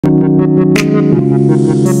Bucks.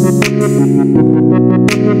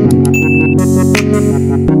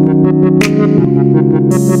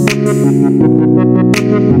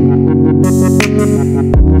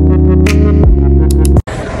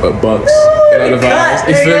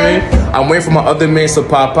 You feel me? I'm waiting for my other mates to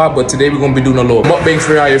pop up, but today we're gonna be doing a little mukbang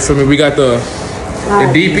for y'all. You feel me? We got the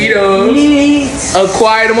DP those.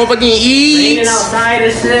 Acquire the motherfucking eats. Raining outside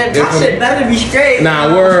and shit. My shit better be straight.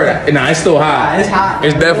 Nah, word. Nah, it's still hot. It's hot.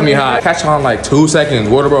 It's definitely hot. Catch on like 2 seconds.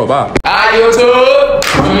 Water, bro. Bye. Alright, YouTube.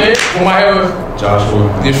 For my hair.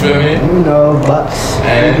 Joshua. You feel me? You know, Bucks.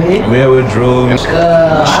 And we here with Drew. I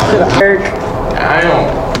don't.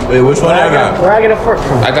 Wait, which one I got? Where I get a fork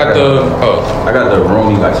from? I got the I got the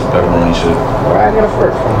Roni, like some pepperoni shit. Where I get a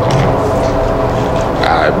fork from?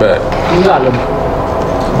 I bet. You got the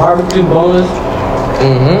barbecue bonus.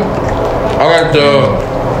 I got the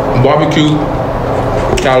barbecue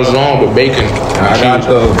calzone with bacon. I got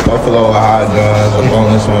the buffalo hot dogs, the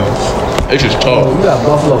boneless ones. It's just tough. You got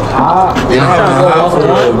buffalo hot. You trying to go 1 for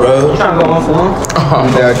 1, bro? You trying to go 1 for 1?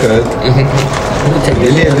 Yeah, cuz. You can take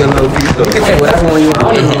It is a good little piece though. You can take whatever one you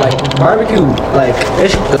want. Like barbecue, like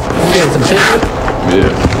fish. You get some chicken.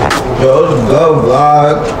 Yeah. Yo, go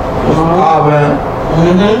vlog. Ah, man.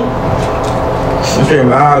 Shit,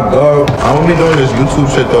 man, go. I don't be doing this YouTube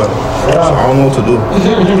shit though. So I don't know what to do.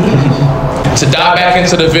 To dive back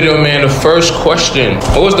into the video, man, the first question.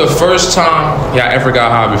 What was the first time y'all ever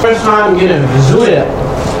got high before? First time getting zooted.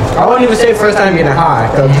 I wouldn't even say first time getting high,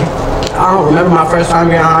 cause I don't remember my first time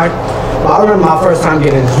getting high, but I remember my first time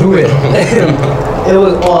getting zooted. It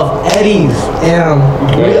was off Eddie's, and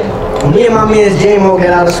me and my man J-Mo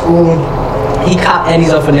get out of school. He copped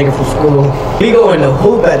Eddie's off a nigga from school. We go in the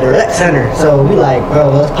hoop at the rec center, so we like,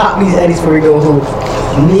 bro, let's pop these Eddie's before we go hoop.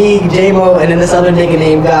 Me, J-Mo, and then this other nigga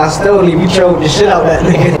named God Stoney, we choked the shit out that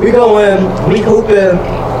nigga. We go in, we hooping.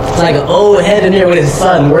 It's like an old head in there with his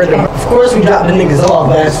son. Of course we dropped the niggas off,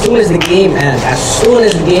 but as soon as the game ends,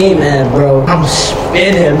 bro, I'm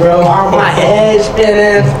spinning, bro. My head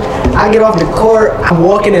spinning. I get off the court, I'm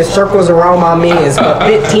walking in circles around my mans for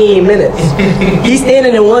 15 minutes. He's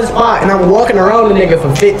standing in one spot and I'm walking around the nigga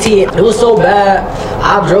for 15. It was so bad,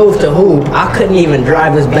 I drove to hoop. I couldn't even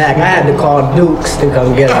drive us back. I had to call Dukes to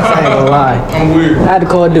come get us. I ain't gonna lie. I'm weird. I had to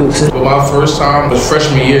call Dukes. But my first time was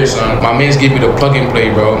freshman year, son. My mans gave me the plug and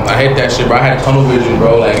play, bro. I hate that shit, bro. I had tunnel vision,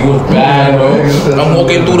 bro. Like, it was bad, bro. I'm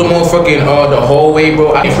walking through the motherfucking, the hallway,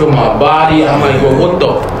 bro. I can feel my body. I'm like, bro, what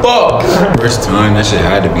the fuck? First time, that shit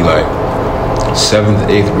had to be like 7th,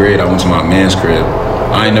 8th grade. I went to my man's crib.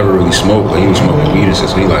 I ain't never really smoked. Like, he was smoking weed and shit.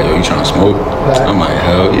 So he like, yo, you trying to smoke? I'm like,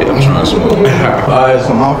 hell yeah, I'm trying to smoke. Alright,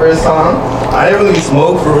 so my first time, I didn't really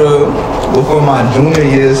smoke for real before my junior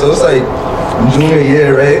year. So it's like junior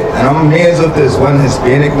year, right? And I'm mans with this one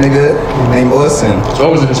Hispanic nigga named Austin. So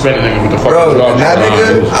what was the Hispanic nigga with the fuck? Bro, that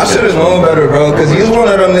nigga, I should have known better, bro. Cause he's one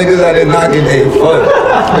of them niggas that did not get a fuck.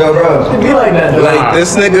 Yo, bro. Be like that, though. Like,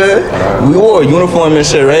 this nigga, we wore a uniform and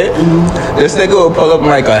shit, right? This nigga would pull up in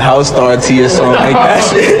like a house star tee or something like that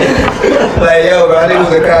shit. Like, yo, bro, I think it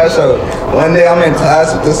was a crash show. One day I'm in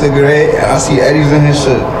class with this nigga, right? And I see Eddie's in his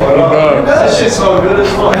shit. That shit's so good as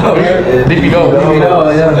fuck. DP go.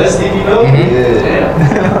 Yeah. That's DP go?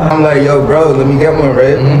 Yeah. I'm like, yo, bro, let me get one,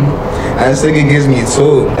 right? And this nigga gives me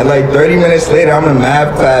 2. And like 30 minutes later, I'm in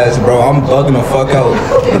math class, bro. I'm bugging the fuck out.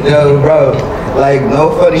 Yo, bro, like,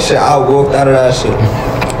 no funny shit. I walked out of that shit.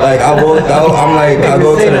 Like, I walked out, I'm like, I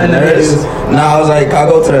go to the nurse. Nah, I was like, I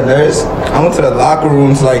go to the nurse. I went to the locker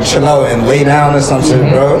room to like chill out and lay down or some shit,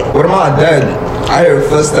 bro. What am I dead? I hear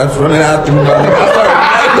footsteps running after me, bro.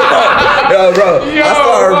 Yo, bro, I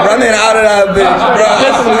started running out of that bitch, bro.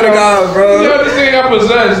 I swear to God, bro. This thing got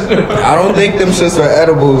possessed. I don't think them shits are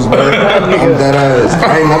edibles, bro. I'm dead ass.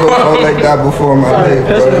 I ain't never felt like that before in my life,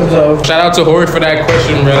 bro. Shout out to Hori for that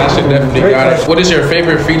question, bro. That shit definitely got it. What is your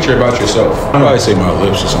favorite feature about yourself? I'd probably say my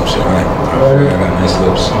lips or some shit. I got nice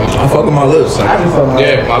lips. I fuck with my lips.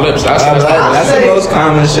 Yeah, my lips. That's the most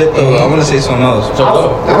common shit, though. I want to say something else.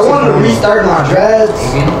 I wanted to restart my dreads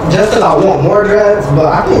just because I want more dreads, but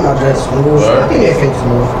I think my dreads smooth. I think they fit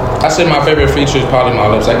smooth. I say my favorite feature is probably my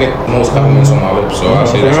lips. I get most compliments on my lips, so I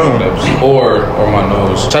say that's my lips or my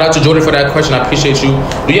nose. Shout out to Jordan for that question. I appreciate you.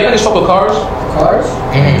 Do you have any fuck with cars? Cars?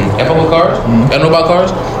 You fuck with cars? You know about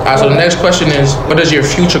cars? Alright, so the next question is, what does your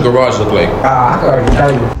future garage look like? I can already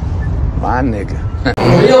tell you. My nigga.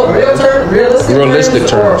 Realistic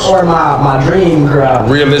terms. Or my dream garage.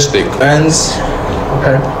 Realistic. Benz.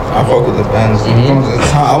 Okay. I fuck with the Benz.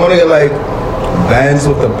 I want to get like Benz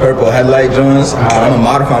with the purple headlight joints. I'm gonna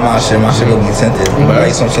modify my shit. My shit gonna be tinted. But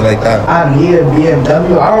like some shit like that. I need a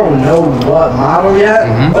BMW. I don't know what model yet.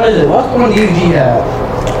 What is it? What's the one DG had?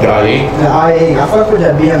 The I8? The I8. I fuck with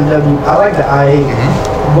that BMW. I like the I8.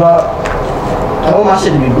 But I want my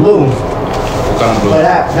shit to be blue. What kind of blue? But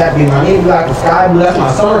that be my name, like the sky blue. That's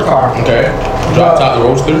my summer car. Okay. Drop top the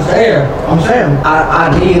roadster? I'm saying. I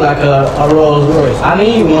need like a Rolls Royce. I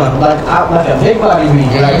need one. Like a big body beat.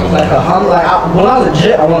 Like a Hummer. When I was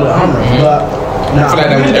legit, I wanted a Hummer. But nah. I feel like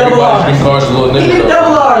that was everybody's dream car is a little You nigga. need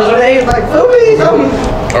double R's. Or they like, feel me? Something.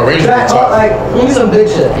 A Range Rover top. Like, give me some big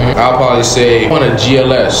shit. I'll probably say I want a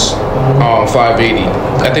GLS 580.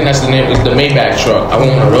 I think that's the name. It's the Maybach truck. I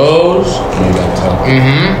want one of those. Maybach top.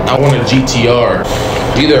 I want a GTR.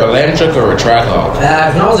 Either a Lamb truck or a Trackhawk. When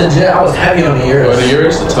I was legit, I was heavy on the Urus. Or the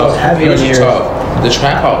Urus, the top. Heavy on the Urus. The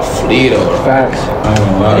Trackhawk flee though. Facts. I ain't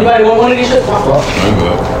gonna lie. Anybody want one of these shit? My fault. I'm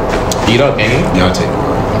good. Eat up, ain't it? Y'all take it.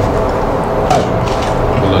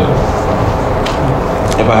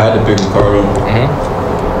 If I had to pick a car,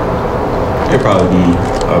 it'd probably be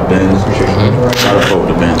a Benz. I would fuck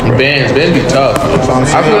with the Benz, bro. Benz be tough.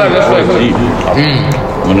 I feel like that's like Jeep.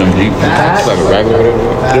 One of them Jeep. It's like a regular.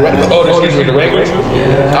 the regular.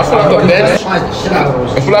 Yeah. I feel like a Benz.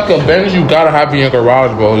 I feel like a Benz you gotta have in your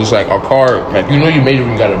garage, bro. It's like a car. Like you know you made it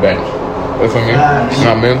when you got a Benz. You know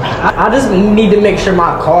what I mean? I just need to make sure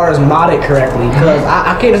my car is modded correctly because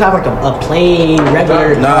I can't just have like a plain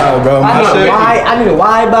regular. Nah, bro. I need a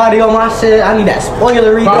wide body on my shit. I need that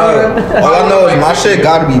spoiler redone. All I know is my shit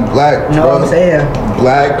gotta be black. You know what I'm saying?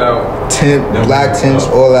 Black tints,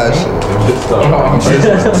 all that shit.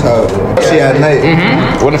 Tough. See at night.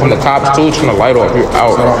 Winning from the cops too, trying to light off. You're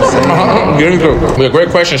out. Get into it. Yeah, great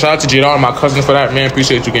question. Shout out to Jadon, my cousin, for that, man.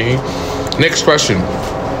 Appreciate you, gang. Next question.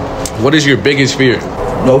 What is your biggest fear?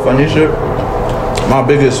 No funny shit. My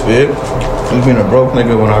biggest fear is being a broke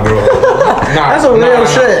nigga when I grow up. That's a real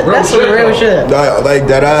shit. That's some real shit. Like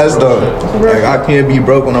that ass though. Like I can't be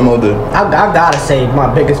broke when I'm older. I gotta say my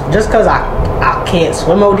biggest, just cause I can't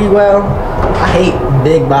swim OD well. I hate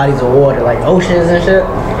big bodies of water, like oceans and shit.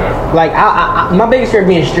 Like my biggest fear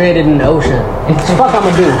being stranded in the ocean. What the fuck I'ma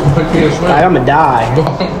do? Like I'ma die.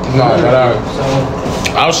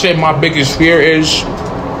 I'll say my biggest fear is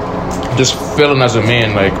just feeling as a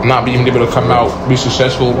man, like not being able to come out, be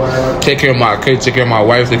successful, take care of my kids, take care of my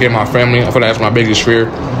wife, take care of my family. I feel like that's my biggest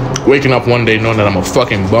fear. Waking up one day knowing that I'm a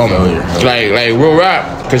fucking bum. Like real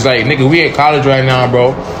rap. Cause like nigga, we at college right now,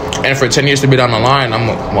 bro. And for 10 years to be down the line, I'm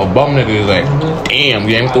a bum nigga. It's like, damn,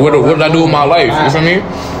 what did I do with my life? You feel me?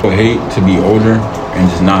 I would hate to be older and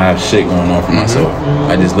just not have shit going on for myself.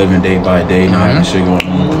 I just living day by day, not having shit going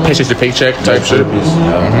on. Paycheck to paycheck type shit.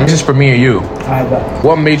 This is for me and you.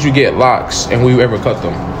 What made you get locks and will you ever cut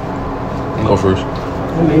them? Go first.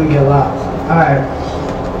 What made me get locks? Alright.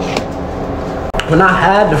 When I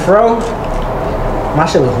had the fro, my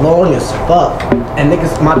shit was long as fuck. And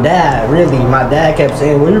niggas, my dad kept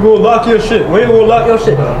saying, when you gonna lock your shit? When you gonna lock your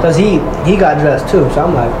shit? Cause he got dressed too. So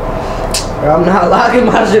I'm like, I'm not locking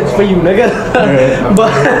my shit for you, nigga.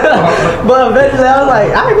 but eventually I was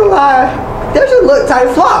like, I ain't gonna lie, that shit look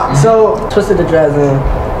tight flop. So twisted the dress in.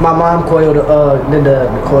 My mom coiled did the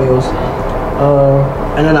coils.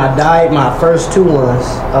 And then I dyed my first two ones,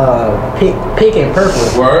 pink and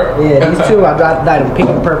purple. Word? Yeah, these two I dyed them pink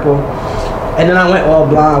and purple. And then I went all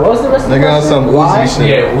blonde. What was the rest of the Nigga on some Uzi shit.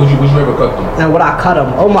 Yeah, would you ever cut them? And when I cut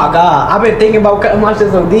them, oh my god, I've been thinking about cutting my shit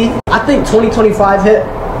OD. I think 2025 hit,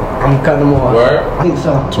 I'm cutting them off. Word? I think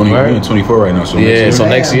so. 24 right now, so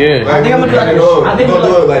Next year. I think I'm gonna do it. I think I'm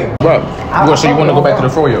gonna do it like. Bro, so you want to go back to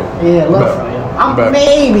the froyo? Yeah, love froyo.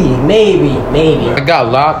 Maybe. I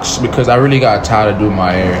got locks because I really got tired of doing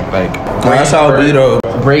my hair. Like, That's how it be though.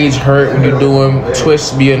 braids hurt when you do them.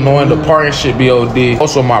 Twists be annoying. The parting shit be OD.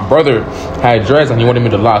 Also, my brother had dreads and he wanted me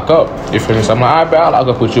to lock up. You feel me? So I'm like, I bet I'll lock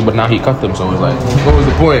up with you, but now he cut them. So it's like, what was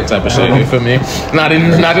the point? Type of shit. You feel me? Now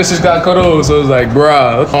this just got cut off. So it's like,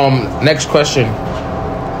 bruh. Next question.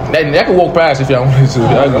 That can walk past if y'all wanted to.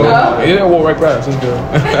 Yeah, walk right past. It's good.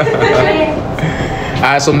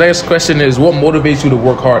 Alright, so next question is, what motivates you to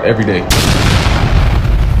work hard every day?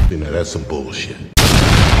 You know, that's some bullshit.